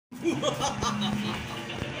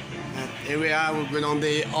Here we are. We're going on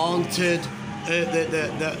the haunted,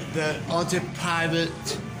 the haunted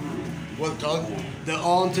pirate. What's it called? The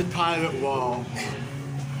haunted pirate walk.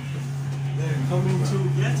 They're coming to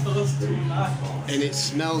get us tonight. And it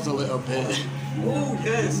smells a little bit. Oh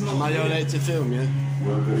yes. Am I alright to film you?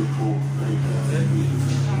 Oh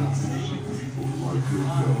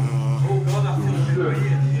God, I feel a bit weird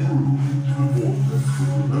here.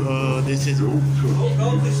 Oh, this is. Oh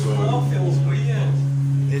God, this floor feels weird.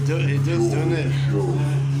 It does, doesn't it?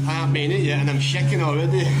 I haven't been in it yet, and I'm shaking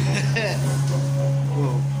already.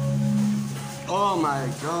 Oh my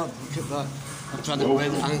God! Look at that. I'm trying to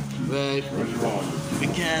wait. Wait. Be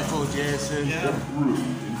careful, Jason. Yeah.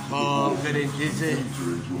 Oh, I'm getting dizzy.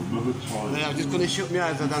 I'm just going to shut my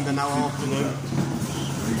eyes and then I'll open them.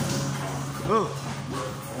 Oh.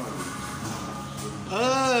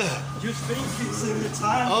 Just think it's in the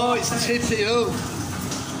time. Oh, it's tipping up.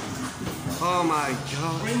 Oh my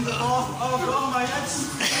God. Bring the off. Oh God, my head's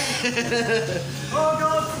spinning. Oh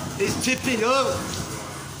God. It's tipping up.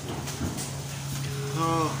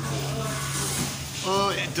 Oh,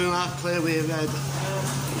 it don't have to play with your head.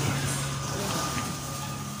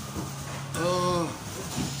 Oh.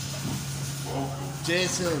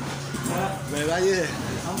 Jason. Yeah. Where are you?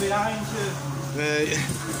 I'm behind you.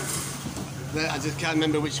 I just can't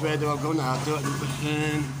remember which way do I go now.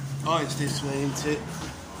 Oh, it's this way, isn't it?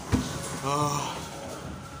 Oh.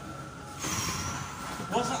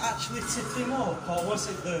 Was it actually tipping up, or was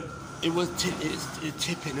it the... It was it's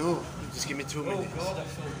tipping up. Just give me 2 minutes. Oh God, I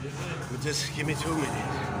feel dizzy. Just give me 2 minutes.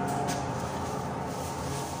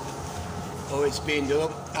 Oh, it's been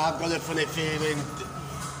done. I've got a funny feeling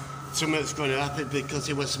something's going to happen because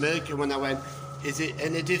he was smirking when I went, is it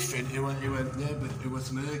any different? He went, yeah, but he was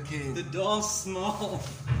smirking. The door's small.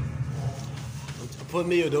 I put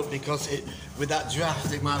my hood up because with that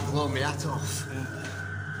draft it might blow my hat off. Yeah.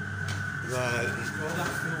 Right. God, I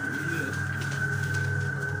feel weird.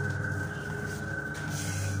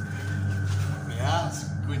 My heart's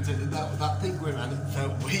going to that thing we ran, it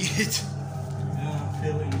felt weird. Yeah, I'm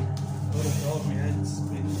feeling... Oh God, my head's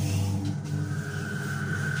spinning.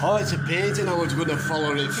 Oh, it's a painting. I was going to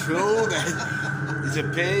follow it through then. It's a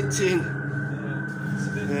painting. Yeah, it's a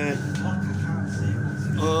bit black, I can't see what's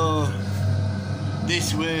in it. Oh,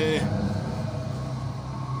 this way.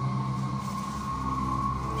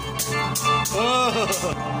 Oh,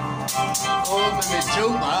 let me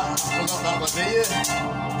jump that. I forgot that was here.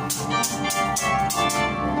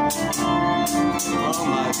 Oh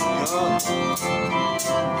my God.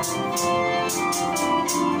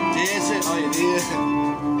 Jason, oh you're here.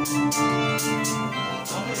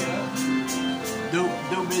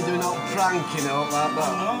 Don't be doing all pranking out like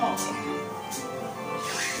that. No.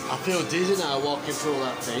 I feel dizzy now walking through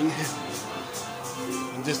that thing.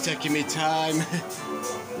 I'm just taking my time. Is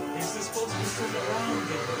this supposed to be turned around?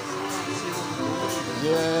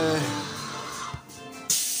 Yeah.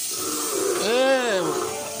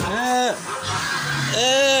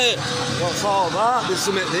 What's all that? There's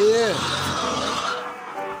something here.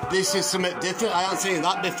 This is something different. I haven't seen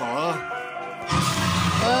that before.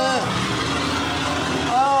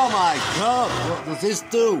 Oh my God! What does this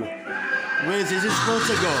do? Where is this supposed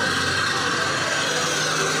to go?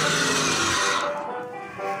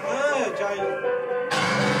 Giant.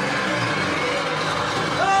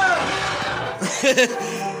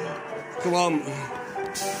 Come on.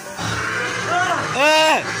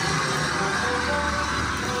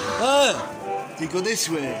 Do you go this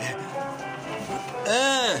way?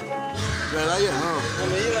 Where are you? Oh. I'm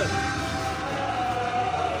here.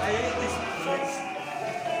 I hate this place.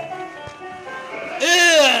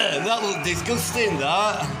 That looks disgusting,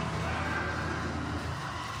 that.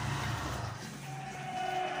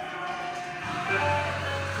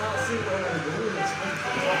 Can't see where I'm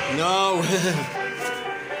going. No.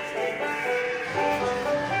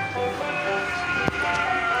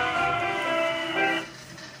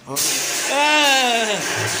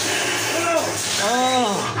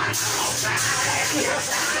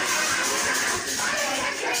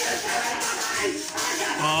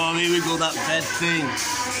 Oh, here we go, that bed thing.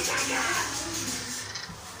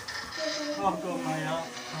 I've got my heart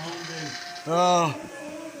pounding. Oh,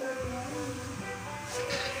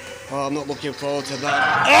 I'm not looking forward to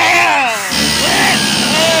that.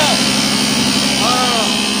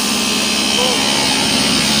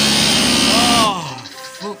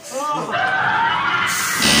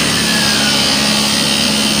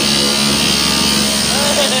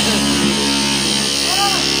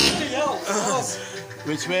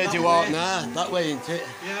 Which way do you walk now? That way, isn't it?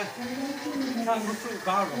 Yeah. Can't go through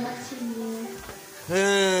barrels.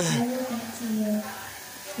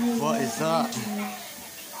 What is that?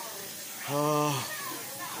 Oh.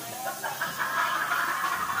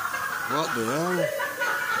 What the hell?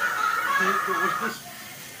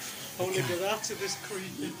 Only the rats of this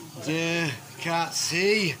creepy. Yeah, can't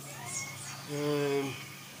see.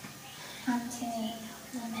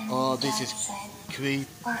 Oh, this is creepy.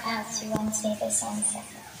 Or else you won't see the sunset.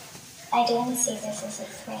 I don't see this as a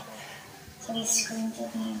threat. So he screamed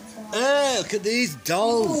at me until Look at these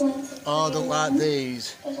dolls. Oh, I don't like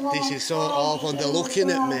these. This is so awful and they're looking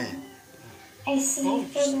at me. I see Oh,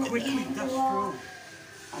 through quickly dash through.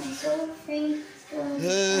 I'm so afraid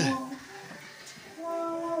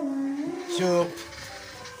Shut up.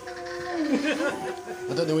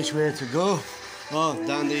 I don't know which way to go. Oh,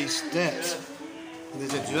 down these steps.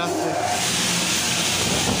 There's a giraffe there.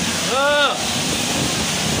 Oh!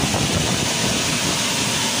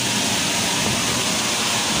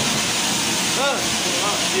 Oh,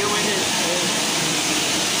 what's doing it?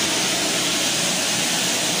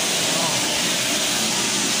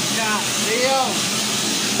 Can't see him.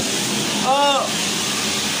 Oh!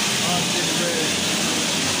 Oh, different.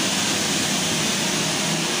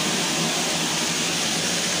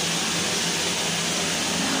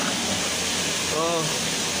 Oh,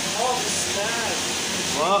 the stairs.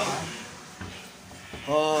 What?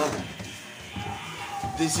 Oh,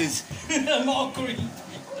 this is More creepy.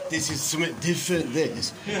 something different.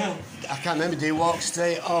 This. Yeah. I can't remember. Do you walk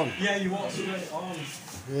straight on? Yeah, you walk straight on.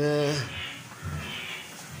 Yeah.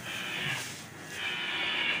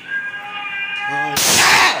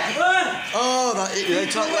 Oh, that hit me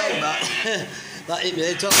the top like that. That hit me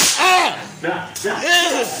the top.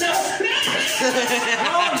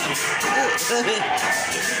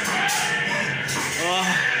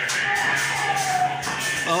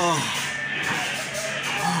 Oh.